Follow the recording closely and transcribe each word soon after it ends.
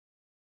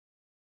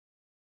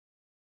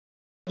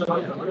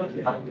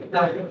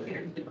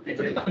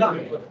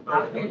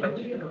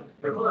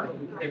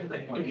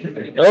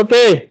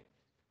Okay,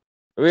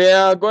 we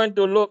are going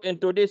to look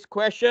into this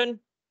question.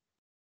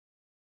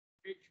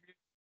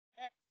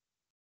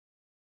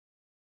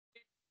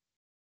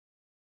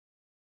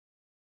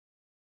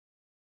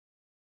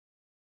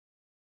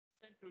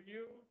 To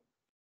you,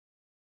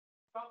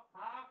 top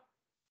half,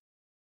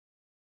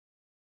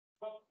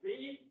 box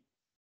B,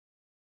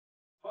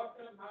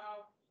 bottom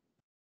half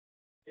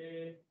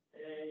is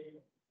a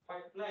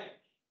white flange.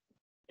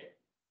 Okay.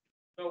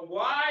 So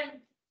why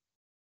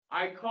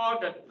I call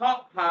the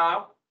top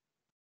half,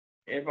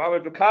 if I were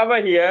to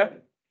cover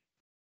here,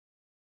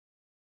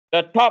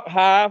 the top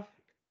half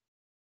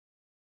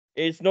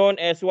is known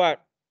as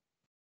what?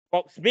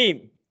 Box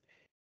beam.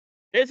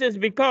 This is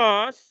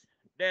because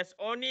there's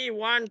only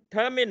one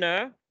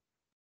terminal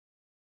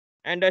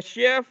and the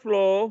shear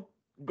flow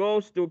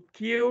goes to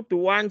Q to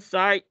one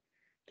side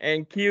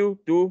and Q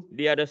to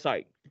the other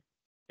side.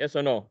 Yes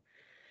or no?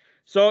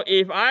 So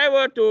if I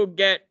were to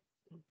get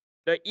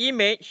the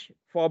image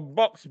for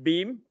box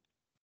beam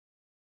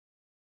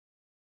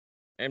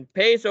and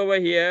paste over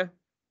here,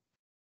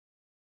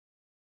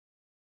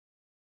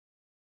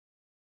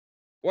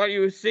 what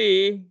you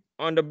see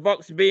on the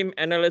box beam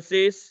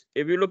analysis,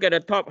 if you look at the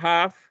top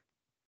half,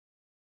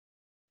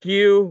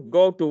 Q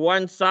go to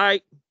one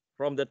side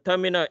from the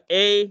terminal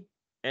A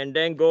and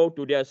then go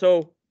to there.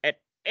 So at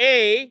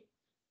A,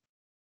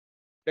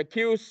 the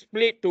Q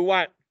split to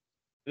what?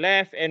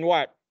 Left and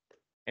what?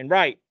 And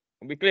right.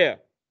 I'll be clear.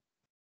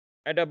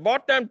 At the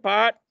bottom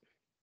part,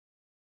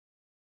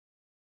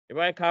 if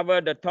I cover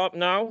the top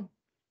now,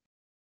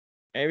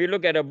 and we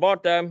look at the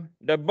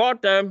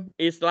bottom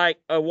is like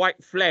a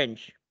white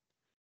flange.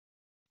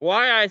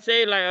 Why I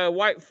say like a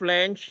white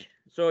flange?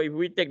 So if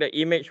we take the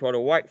image for the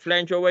white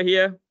flange over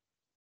here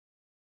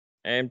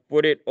and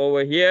put it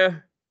over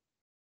here,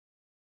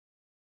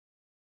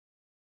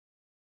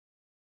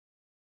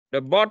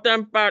 the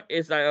bottom part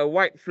is like a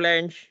white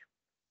flange.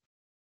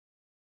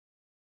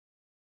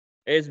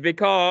 It's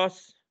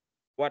because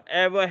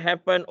whatever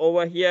happened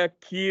over here,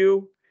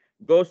 Q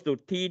goes to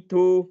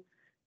T2,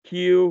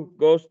 Q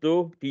goes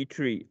to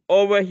T3.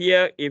 Over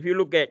here, if you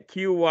look at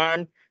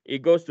Q1,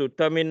 it goes to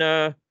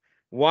terminal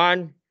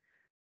 1.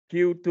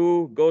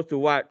 Q2 goes to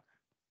what?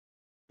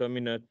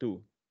 Terminal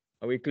 2.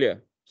 Are we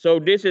clear? So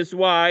this is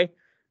why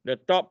the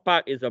top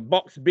part is a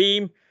box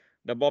beam.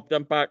 The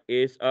bottom part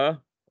is a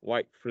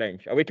white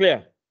flange. Are we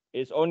clear?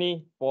 It's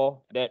only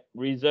for that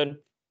reason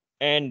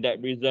and that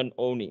reason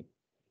only.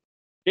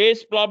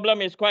 This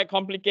problem is quite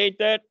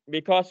complicated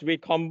because we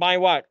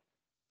combine what?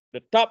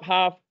 The top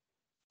half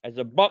as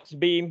a box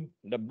beam,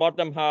 the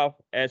bottom half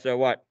as a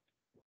what?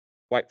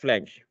 White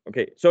flange.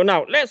 Okay, so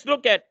now let's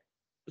look at,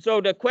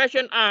 so the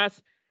question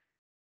asks,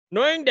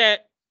 knowing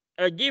that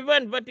a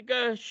given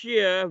vertical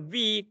shear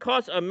V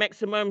causes a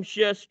maximum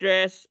shear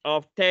stress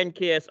of 10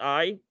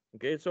 KSI.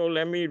 Okay, so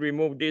let me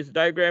remove this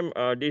diagram,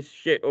 this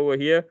shade over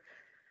here.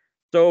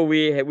 So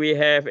we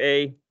have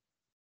a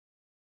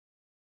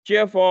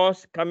shear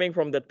force coming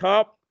from the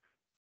top.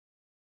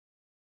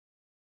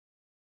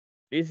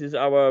 This is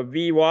our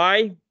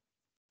Vy.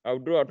 I'll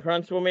do a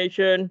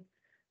transformation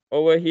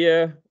over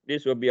here.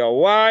 This will be our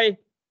Y.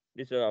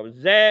 This is our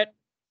Z.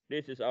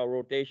 This is our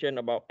rotation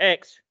about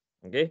X.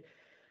 Okay.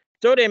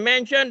 So they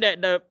mentioned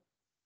that the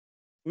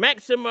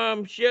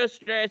maximum shear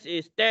stress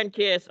is 10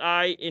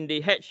 KSI in the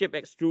head-shape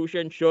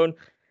extrusion shown.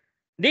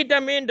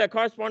 Determine the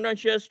corresponding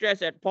shear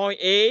stress at point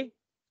A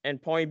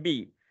and point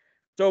B.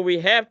 So we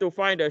have to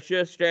find the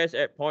shear stress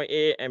at point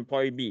A and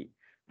point B.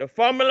 The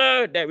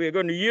formula that we're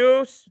going to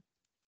use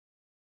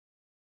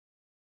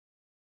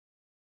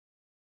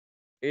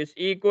is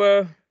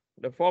equal,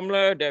 the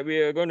formula that we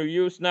are going to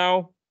use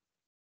now.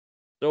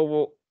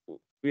 So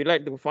we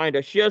like to find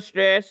the shear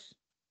stress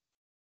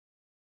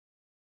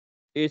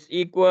is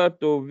equal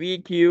to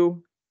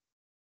VQ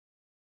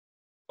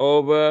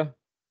over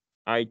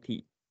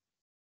IT,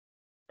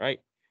 right?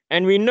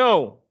 And we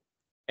know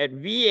at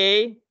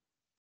VA,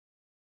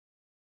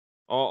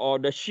 or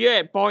the shear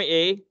at point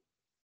A,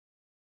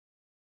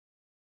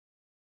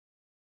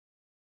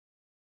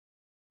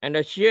 and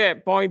the shear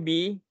at point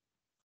B,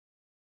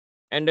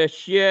 and the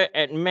shear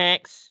at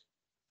max,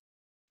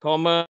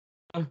 comma,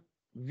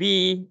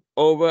 V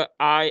over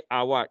I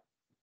are what?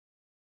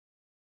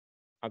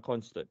 Are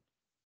constant.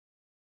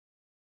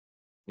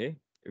 Okay,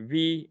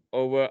 V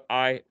over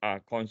I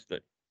are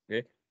constant.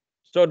 Okay,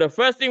 so the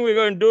first thing we're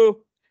going to do,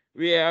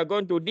 we are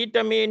going to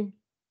determine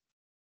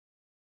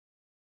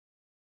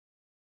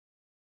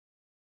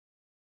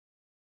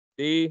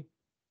the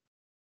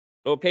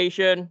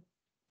location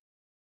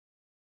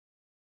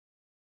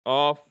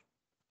of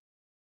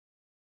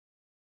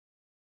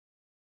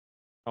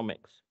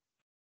max.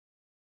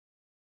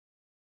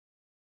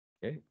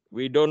 Okay,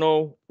 we don't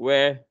know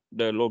where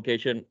the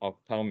location of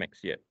tau max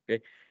yet.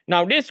 Okay,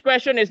 now this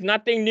question is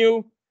nothing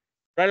new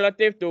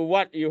relative to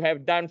what you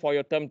have done for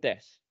your term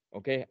test.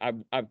 Okay,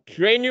 I've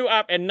trained you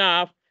up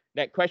enough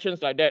that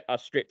questions like that are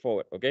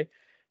straightforward. Okay,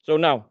 so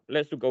now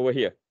let's look over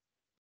here.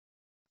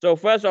 So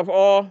first of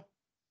all,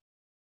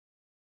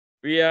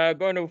 we are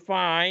going to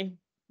find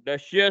the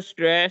shear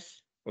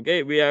stress.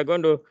 Okay, we are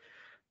going to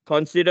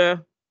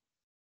consider.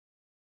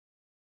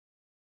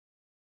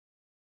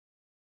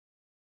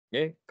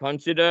 Okay,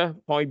 consider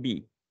point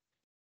B.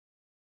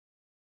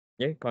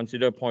 Okay,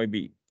 consider point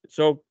B.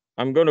 So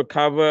I'm going to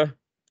cover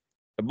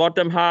the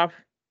bottom half.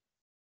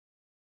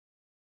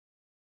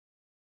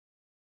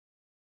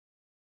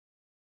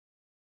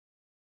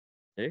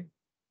 Okay.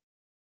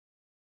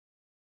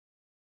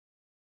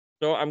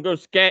 So I'm going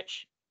to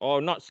sketch,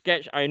 or not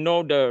sketch, I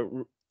know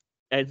the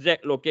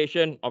exact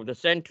location of the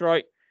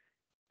centroid.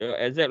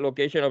 The exact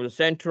location of the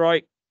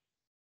centroid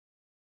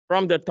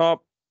from the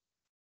top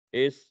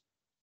is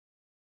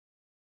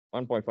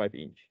 1.5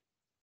 inch.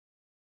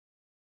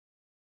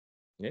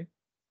 Okay.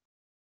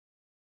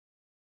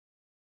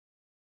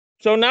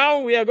 So now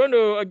we are going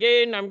to,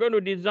 again, I'm going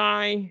to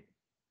design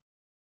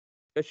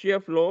the shear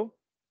flow.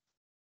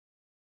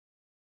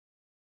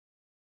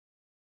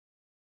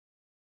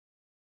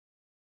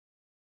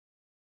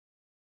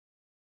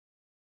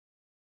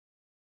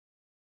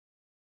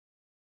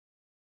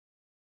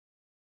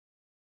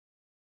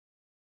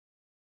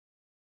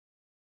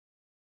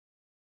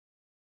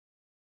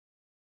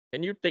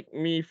 Can you take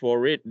me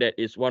for it that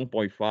is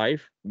 1.5?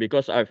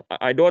 Because I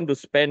don't want to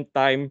spend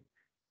time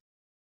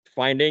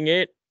finding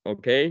it.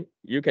 Okay.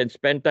 You can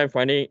spend time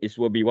finding it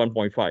will be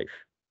 1.5.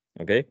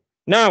 Okay.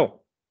 Now,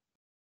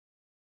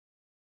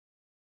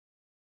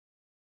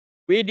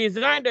 we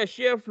design the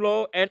shear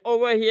flow, and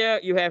over here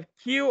you have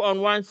Q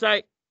on one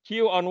side,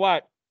 Q on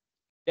what?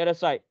 The other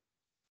side.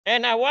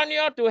 And I want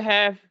you to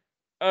have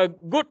a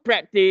good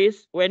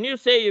practice when you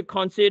say you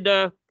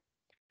consider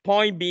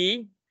point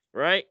B,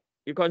 right?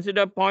 You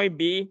consider point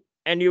B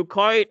and you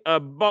call it a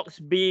box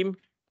beam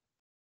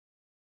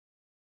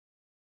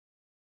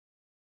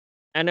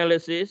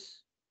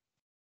analysis.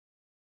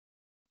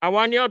 I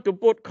want you to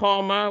put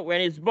comma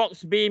when it's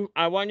box beam.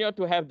 I want you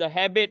to have the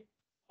habit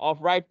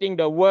of writing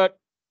the word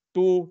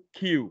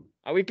 2Q.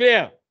 Are we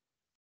clear?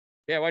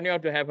 Yeah, I want you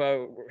to have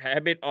a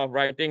habit of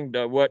writing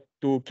the word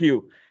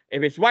 2Q.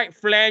 If it's white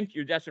flange,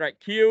 you just write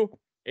Q.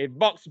 If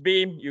box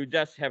beam, you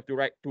just have to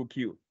write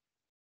 2Q.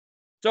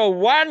 So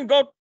one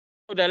go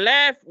to the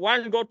left,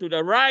 one go to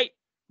the right.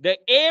 The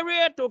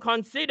area to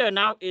consider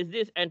now is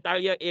this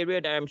entire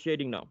area that I'm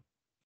shading now.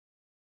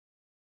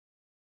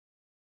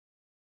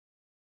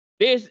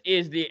 This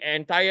is the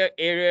entire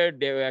area that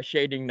we are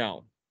shading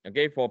now,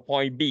 okay, for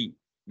point B.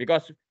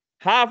 Because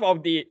half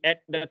of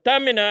at the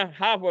terminal,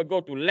 half will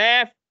go to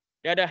left,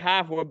 the other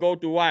half will go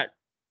to what?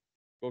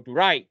 Go to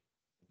right.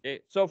 Okay,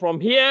 so from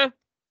here,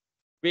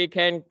 we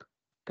can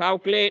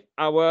calculate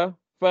our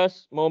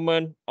first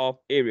moment of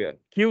area.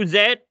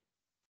 QZ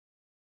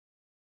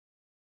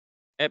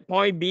at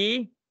point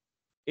B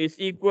is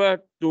equal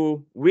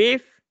to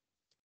width,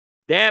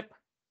 depth,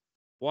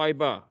 y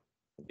bar.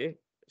 Okay,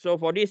 so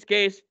for this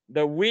case,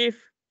 the width,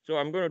 so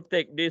I'm going to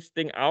take this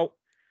thing out.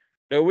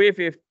 The width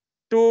is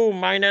 2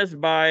 minus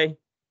by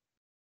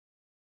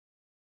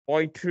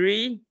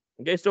 0.3.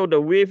 Okay, so the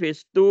width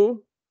is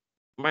 2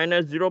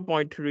 minus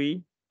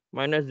 0.3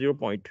 minus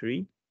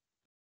 0.3.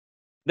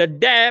 The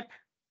depth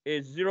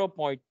is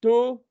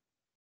 0.2.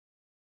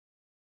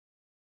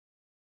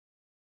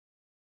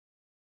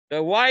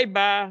 The y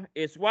bar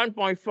is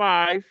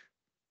 1.5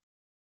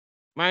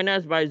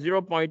 minus by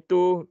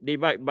 0.2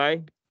 divided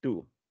by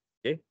 2.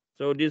 Okay,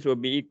 so this will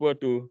be equal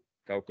to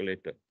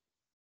calculated.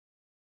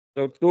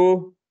 So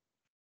 2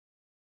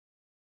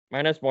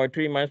 minus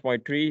 0.3 minus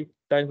 0.3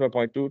 times by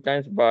 0.2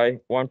 times by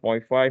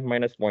 1.5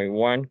 minus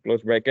 0.1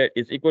 close bracket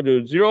is equal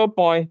to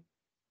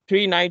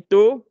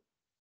 0.392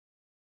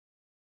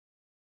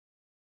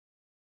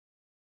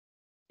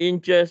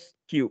 inches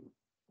cube.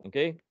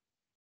 Okay,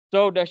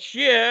 so the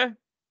shear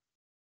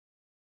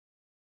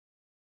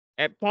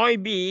at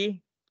point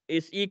B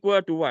is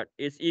equal to what?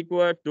 Is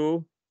equal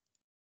to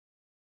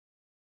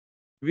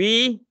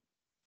V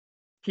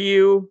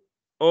Q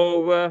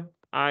over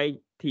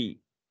IT.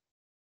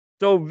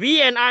 So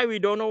V and I, we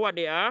don't know what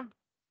they are.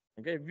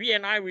 Okay, V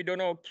and I, we don't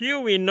know.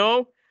 Q, we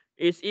know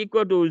is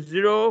equal to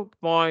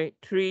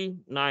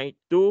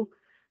 0.392.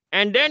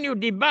 And then you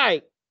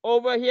divide.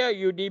 Over here,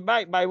 you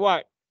divide by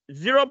what?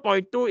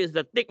 0.2 is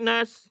the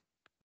thickness.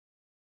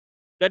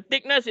 The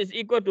thickness is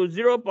equal to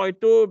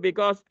 0.2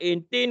 because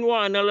in thin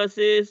wall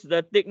analysis,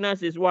 the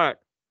thickness is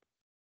what?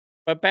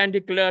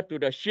 Perpendicular to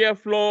the shear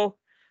flow.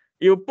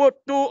 You put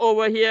 2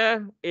 over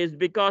here is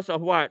because of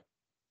what?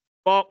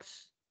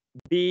 Box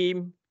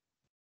beam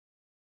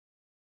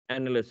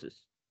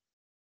analysis.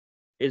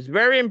 It's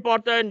very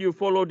important you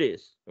follow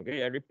this.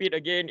 Okay, I repeat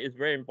again, it's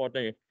very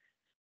important.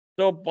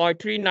 So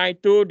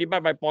 0.392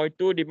 divided by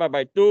 0.2 divided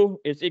by 2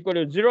 is equal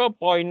to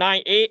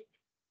 0.98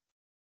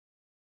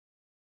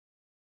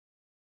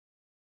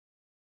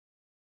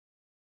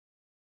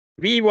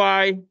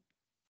 Vy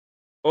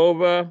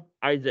over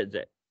Izz.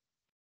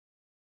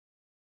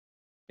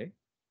 Okay,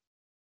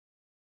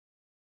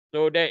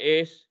 so that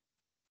is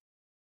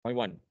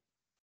 0.1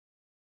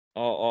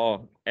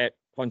 or at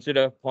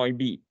consider point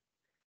B.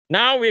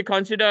 Now we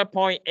consider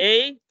point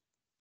A.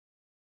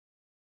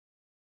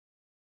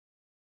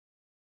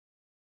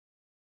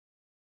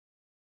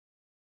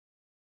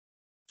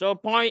 So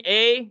point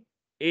A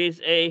is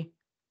a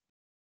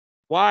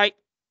wide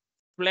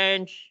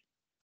flange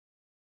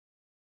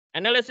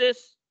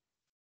analysis.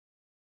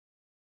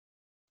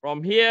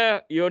 From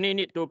here, you only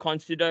need to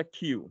consider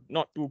Q,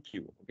 not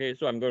 2Q. Okay,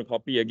 so I'm going to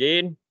copy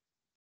again.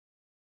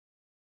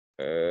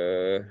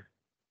 Yeah,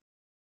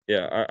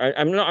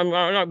 I'm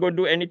not going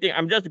to do anything.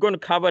 I'm just going to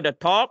cover the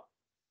top.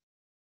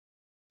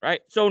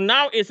 Right. So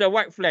now it's a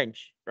wide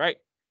flange, right?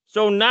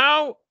 So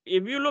now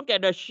if you look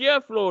at the shear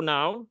flow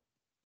now,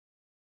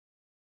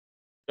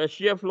 the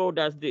shear flow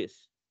does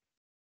this.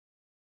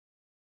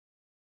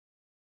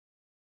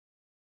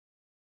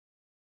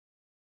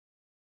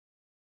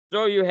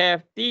 So you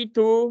have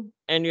T2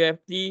 and you have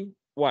T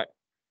what?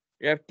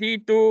 You have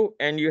T2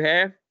 and you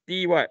have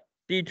T what?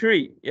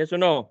 T3. Yes or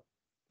no?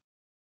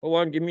 Hold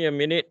on, give me a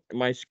minute.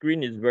 My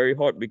screen is very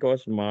hot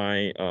because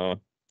my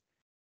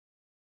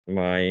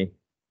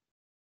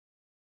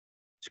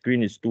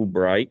screen is too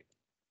bright.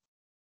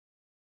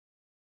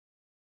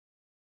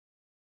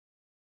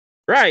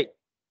 Right.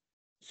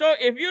 So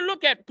if you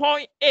look at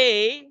point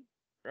A,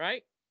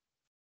 right?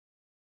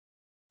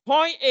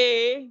 Point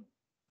A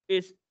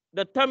is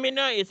the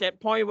terminal is at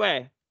point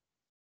where?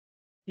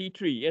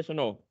 T3, yes or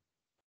no?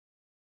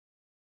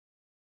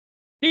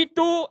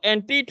 T2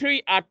 and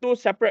T3 are two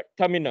separate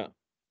terminals.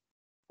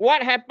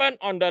 What happened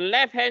on the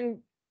left-hand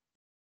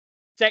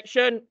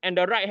section and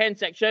the right-hand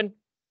section?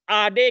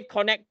 Are they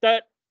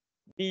connected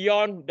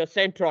beyond the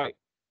centroid?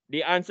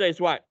 The answer is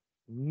what?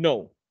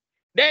 No.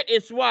 That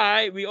is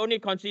why we only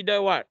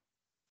consider what?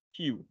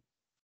 Q.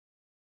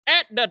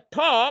 At the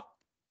top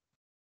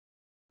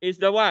is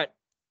the what?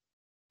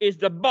 Is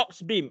the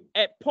box beam.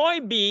 At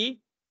point B,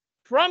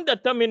 from the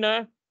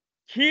terminal,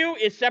 Q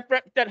is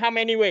separated how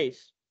many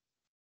ways?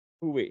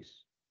 2 ways.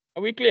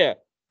 Are we clear?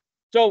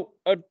 So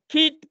a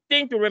key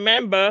thing to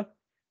remember,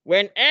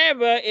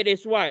 whenever it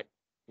is what?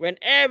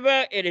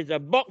 Whenever it is a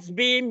box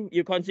beam,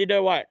 you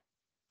consider what?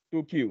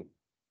 2Q.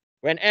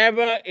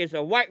 Whenever it's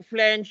a wide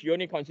flange, you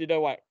only consider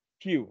what?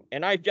 Q.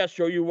 And I just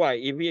show you why.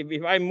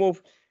 If I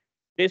move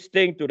this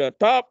thing to the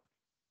top,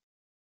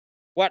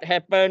 what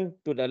happened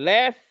to the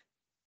left?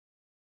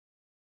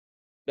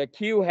 The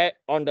Q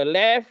on the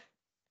left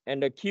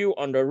and the Q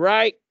on the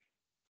right,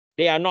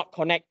 they are not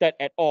connected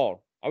at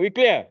all. Are we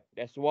clear?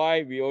 That's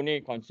why we only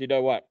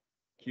consider what?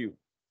 Q.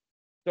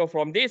 So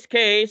from this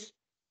case,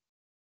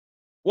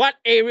 what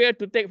area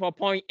to take for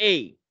point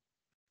A?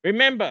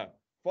 Remember,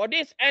 for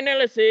this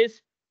analysis,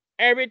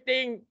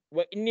 everything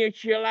will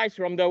initialize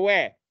from the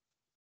where?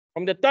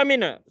 From the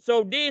terminal.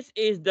 So this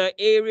is the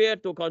area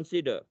to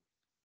consider.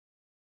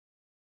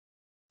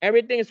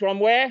 Everything is from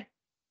where?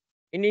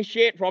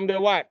 Initiate from the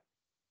what?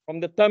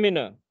 From the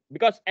terminal.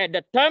 Because at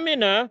the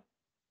terminal,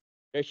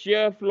 the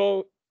shear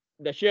flow,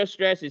 the shear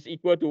stress is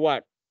equal to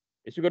what?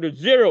 It's equal to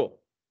 0.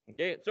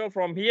 Okay, so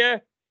from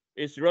here,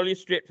 it's really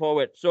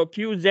straightforward. So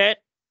QZ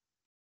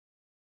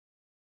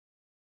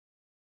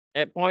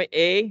at point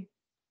A,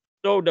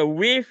 so the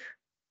width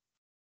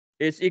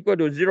is equal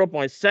to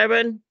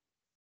 0.7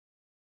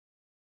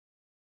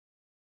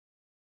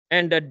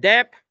 and the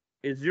depth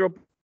is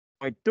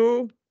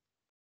 0.2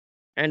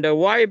 and the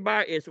y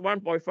bar is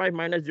 1.5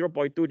 minus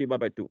 0.2 divided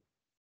by 2.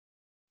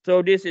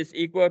 So this is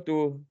equal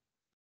to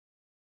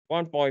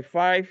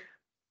 1.5,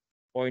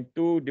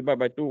 0.2 divided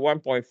by 2,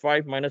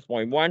 1.5 minus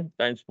 0.1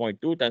 times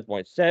 0.2 times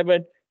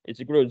 0.7 is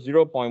equal to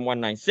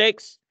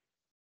 0.196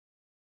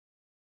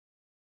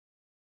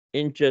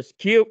 inches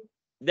cubed.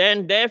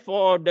 Then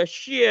therefore the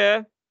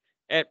shear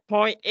at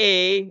point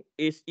A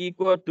is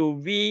equal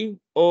to V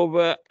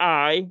over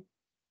I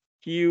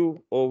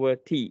Q over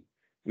T.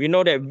 We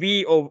know that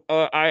V over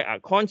I are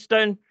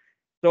constant.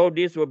 So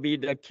this will be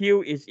the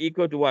Q is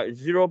equal to what?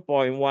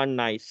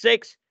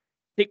 0.196.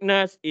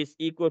 Thickness is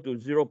equal to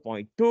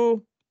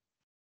 0.2.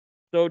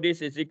 So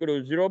this is equal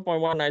to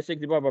 0.196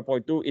 divided by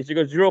 0.2 is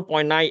equal to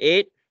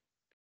 0.98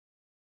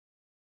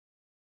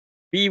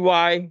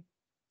 By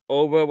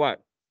over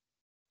what?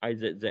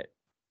 IZZ.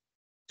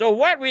 So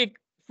what we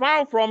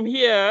found from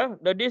here,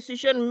 the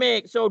decision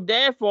made. So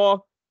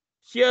therefore,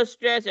 shear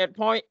stress at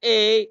point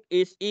A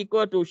is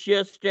equal to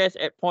shear stress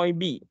at point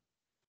B.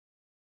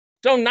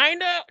 So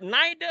neither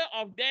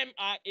of them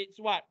are its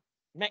what?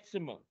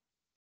 Maximum.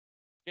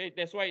 Okay,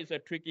 that's why it's a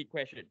tricky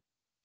question.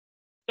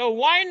 So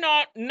why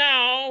not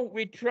now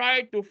we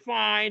try to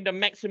find the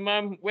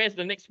maximum? Where's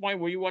the next point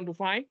where you want to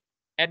find?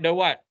 At the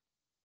what?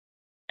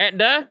 At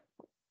the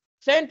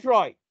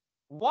centroid.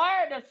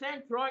 Why the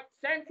centroid?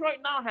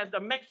 Centroid now has the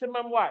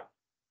maximum what?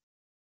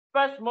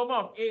 First moment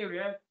of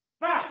area.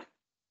 But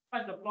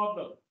what's the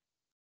problem?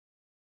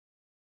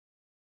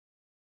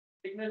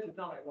 Thickness is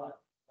not like what?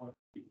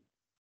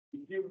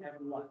 You still have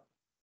what?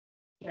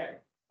 Okay. Are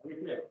we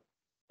clear?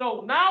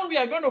 So now we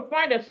are going to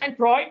find the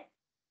centroid.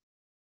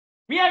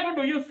 We are going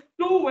to use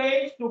 2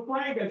 ways to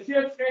find the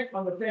shear stress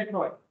on the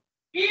centroid.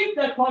 If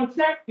the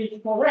concept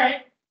is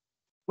correct,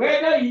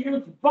 whether you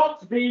use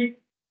box beam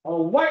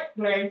or wide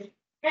flange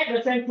at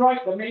the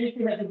centroid, the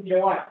magnitude has to be the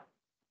what?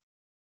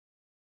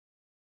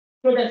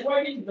 So that's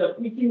why this is a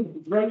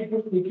teaching, really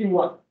good teaching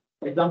one.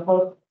 For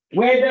example,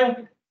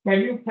 whether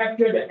can you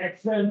capture the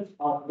essence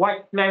of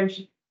white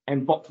flange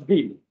and box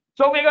beam?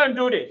 So we're going to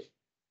do this.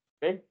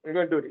 Okay, we're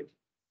going to do this.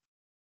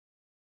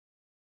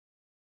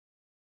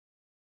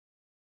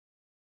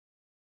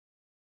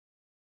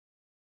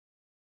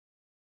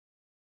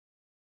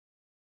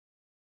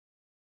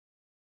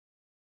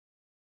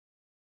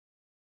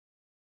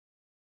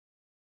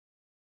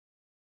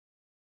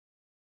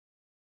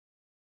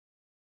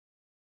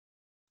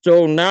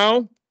 So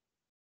now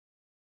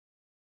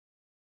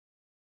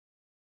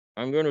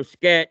I'm going to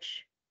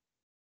sketch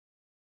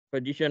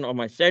position of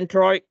my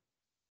centroid.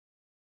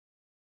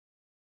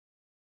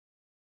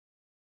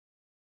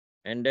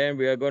 And then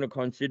we are going to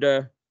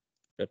consider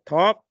the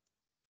top.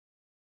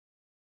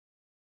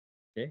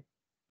 Okay.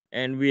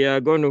 And we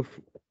are going to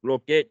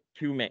locate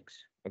Qmax.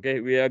 Okay.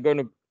 We are going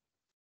to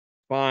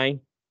find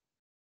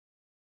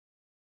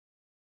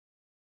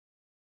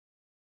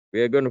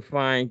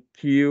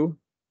Q,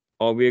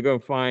 or we're going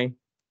to find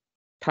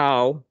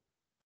tau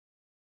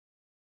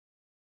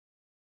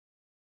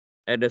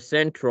at the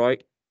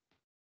centroid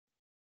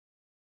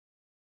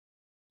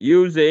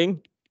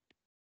using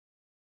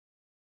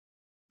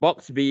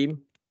box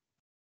beam